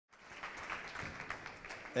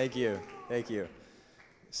Thank you. Thank you.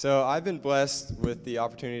 So I've been blessed with the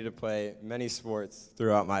opportunity to play many sports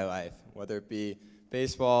throughout my life, whether it be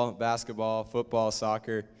baseball, basketball, football,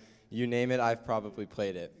 soccer, you name it, I've probably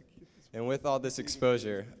played it. And with all this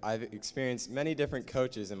exposure, I've experienced many different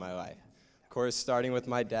coaches in my life. Of course, starting with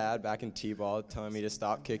my dad back in T-ball, telling me to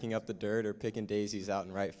stop kicking up the dirt or picking daisies out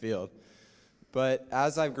in right field. But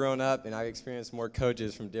as I've grown up and I've experienced more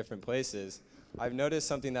coaches from different places, I've noticed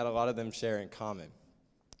something that a lot of them share in common.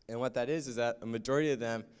 And what that is that a majority of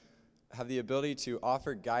them have the ability to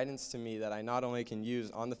offer guidance to me that I not only can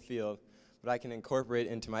use on the field, but I can incorporate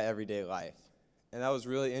into my everyday life. And that was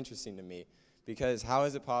really interesting to me, because how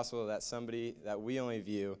is it possible that somebody that we only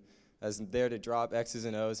view as there to drop X's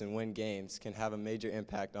and O's and win games can have a major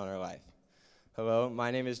impact on our life? Hello,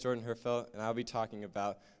 my name is Jordan Herrfeldt, and I'll be talking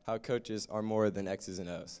about how coaches are more than X's and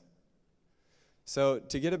O's. So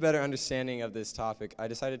to get a better understanding of this topic, I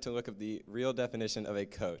decided to look at the real definition of a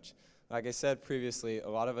coach. Like I said previously, a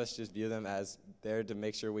lot of us just view them as there to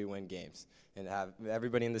make sure we win games and have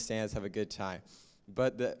everybody in the stands have a good time.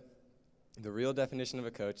 But the real definition of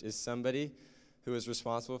a coach is somebody who is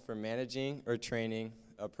responsible for managing or training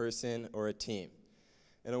a person or a team.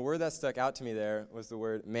 And a word that stuck out to me there was the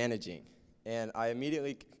word managing. And I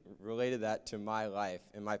immediately related that to my life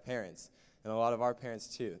and my parents, and a lot of our parents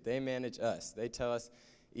too. They manage us. They tell us,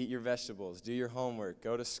 eat your vegetables, do your homework,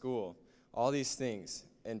 go to school, all these things.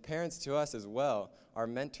 And parents to us as well are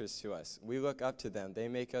mentors to us. We look up to them. They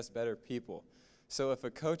make us better people. So if a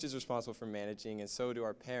coach is responsible for managing, and so do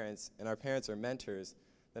our parents, and our parents are mentors,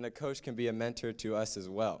 then a coach can be a mentor to us as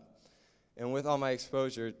well. And with all my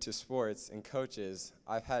exposure to sports and coaches,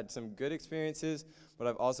 I've had some good experiences, but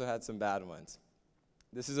I've also had some bad ones.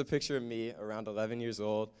 This is a picture of me around 11 years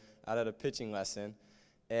old, out at a pitching lesson,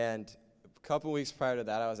 and a couple weeks prior to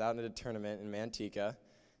that, I was out in a tournament in Manteca,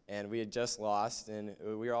 and we had just lost, and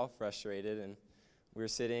we were all frustrated, and we were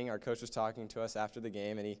sitting, our coach was talking to us after the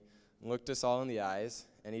game, and he looked us all in the eyes,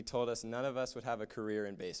 and he told us none of us would have a career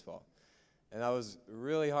in baseball. And that was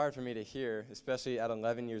really hard for me to hear, especially at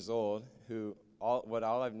 11 years old,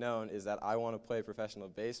 all I've known is that I want to play professional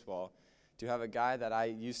baseball. To have a guy that I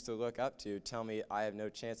used to look up to tell me I have no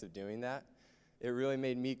chance of doing that, it really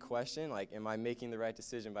made me question, like, am I making the right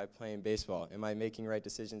decision by playing baseball? Am I making right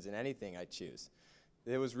decisions in anything I choose?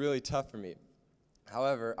 It was really tough for me.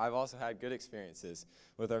 However, I've also had good experiences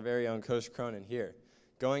with our very own Coach Cronin here.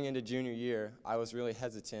 Going into junior year, I was really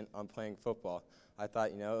hesitant on playing football. I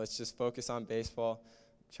thought, let's just focus on baseball,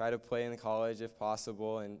 try to play in college if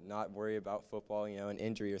possible, and not worry about football, an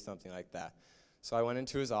injury or something like that. So I went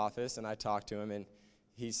into his office, and I talked to him, and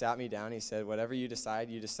he sat me down. He said, whatever you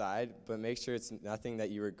decide, but make sure it's nothing that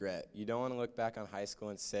you regret. You don't want to look back on high school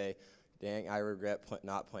and say, dang, I regret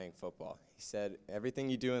not playing football. He said, everything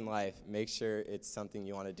you do in life, make sure it's something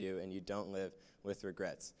you want to do and you don't live with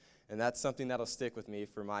regrets. And that's something that'll stick with me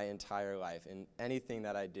for my entire life in anything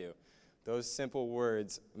that I do. Those simple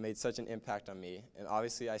words made such an impact on me, and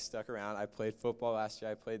obviously I stuck around. I played football last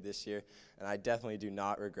year, I played this year, and I definitely do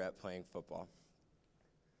not regret playing football.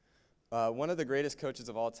 One of the greatest coaches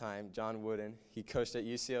of all time, John Wooden, he coached at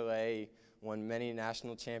UCLA, he won many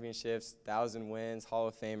national championships, 1,000 wins, Hall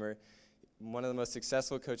of Famer. One of the most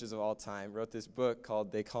successful coaches of all time, wrote this book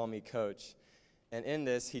called They Call Me Coach. And in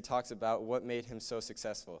this, he talks about what made him so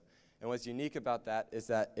successful. And what's unique about that is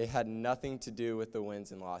that it had nothing to do with the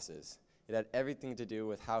wins and losses. It had everything to do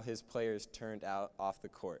with how his players turned out off the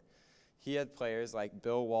court. He had players like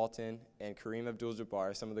Bill Walton and Kareem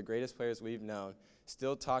Abdul-Jabbar, some of the greatest players we've known,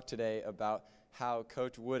 still talk today about how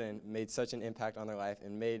Coach Wooden made such an impact on their life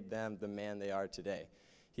and made them the man they are today.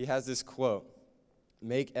 He has this quote,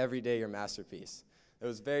 "Make every day your masterpiece." It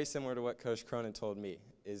was very similar to what Coach Cronin told me,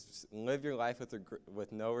 is live your life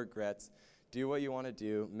with no regrets, do what you want to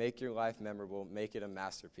do, make your life memorable, make it a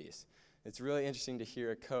masterpiece. It's really interesting to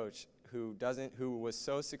hear a coach who was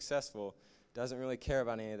so successful doesn't really care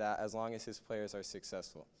about any of that as long as his players are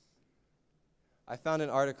successful. I found an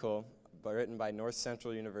article written by North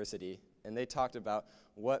Central University, and they talked about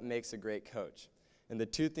what makes a great coach. And the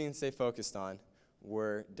two things they focused on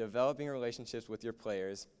were developing relationships with your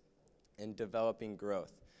players and developing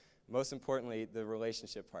growth. Most importantly, the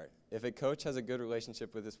relationship part. If a coach has a good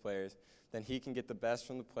relationship with his players, then he can get the best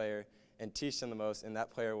from the player and teach them the most, and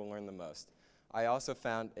that player will learn the most. I also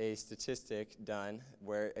found a statistic done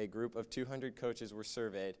where a group of 200 coaches were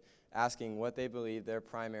surveyed asking what they believed their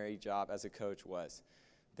primary job as a coach was.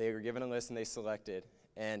 They were given a list and they selected,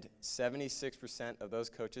 and 76% of those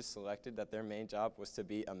coaches selected that their main job was to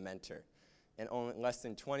be a mentor, and only less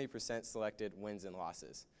than 20% selected wins and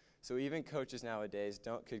losses. So even coaches nowadays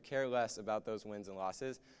could care less about those wins and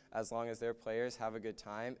losses as long as their players have a good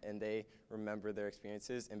time and they remember their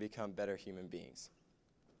experiences and become better human beings.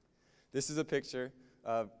 This is a picture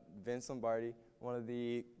of Vince Lombardi, one of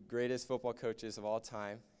the greatest football coaches of all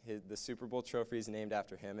time. The Super Bowl trophy is named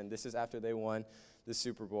after him, and this is after they won the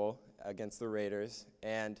Super Bowl against the Raiders.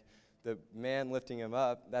 And the man lifting him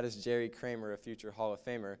up, that is Jerry Kramer, a future Hall of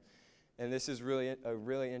Famer. And this is a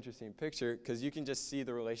really interesting picture because you can just see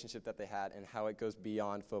the relationship that they had and how it goes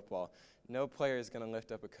beyond football. No player is going to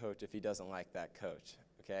lift up a coach if he doesn't like that coach,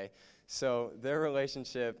 okay? So their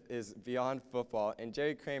relationship is beyond football. And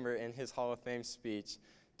Jerry Kramer, in his Hall of Fame speech,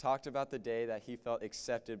 talked about the day that he felt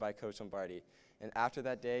accepted by Coach Lombardi. And after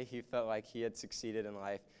that day, he felt like he had succeeded in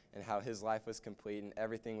life and how his life was complete and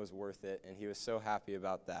everything was worth it, and he was so happy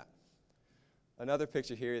about that. Another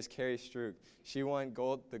picture here is Carrie Strug. She won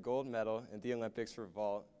the gold medal at the Olympics for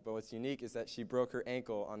vault, but what's unique is that she broke her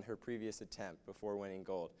ankle on her previous attempt before winning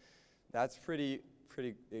gold. That's pretty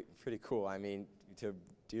cool. I mean, to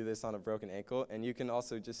do this on a broken ankle, and you can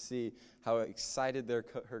also just see how excited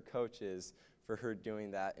her coach is for her doing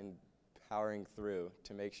that and powering through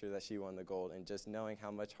to make sure that she won the gold, and just knowing how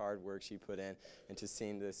much hard work she put in and to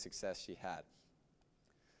seeing the success she had.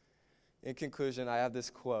 In conclusion, I have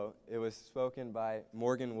this quote. It was spoken by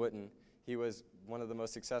Morgan Wooten. He was one of the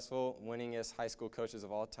most successful, winningest high school coaches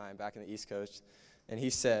of all time back in the East Coast. And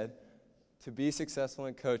he said, "To be successful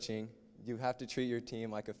in coaching, you have to treat your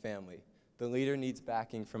team like a family. The leader needs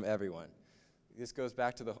backing from everyone." This goes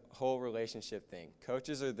back to the whole relationship thing.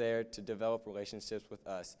 Coaches are there to develop relationships with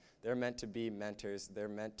us. They're meant to be mentors. They're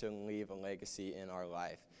meant to leave a legacy in our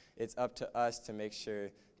life. It's up to us to make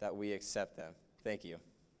sure that we accept them. Thank you.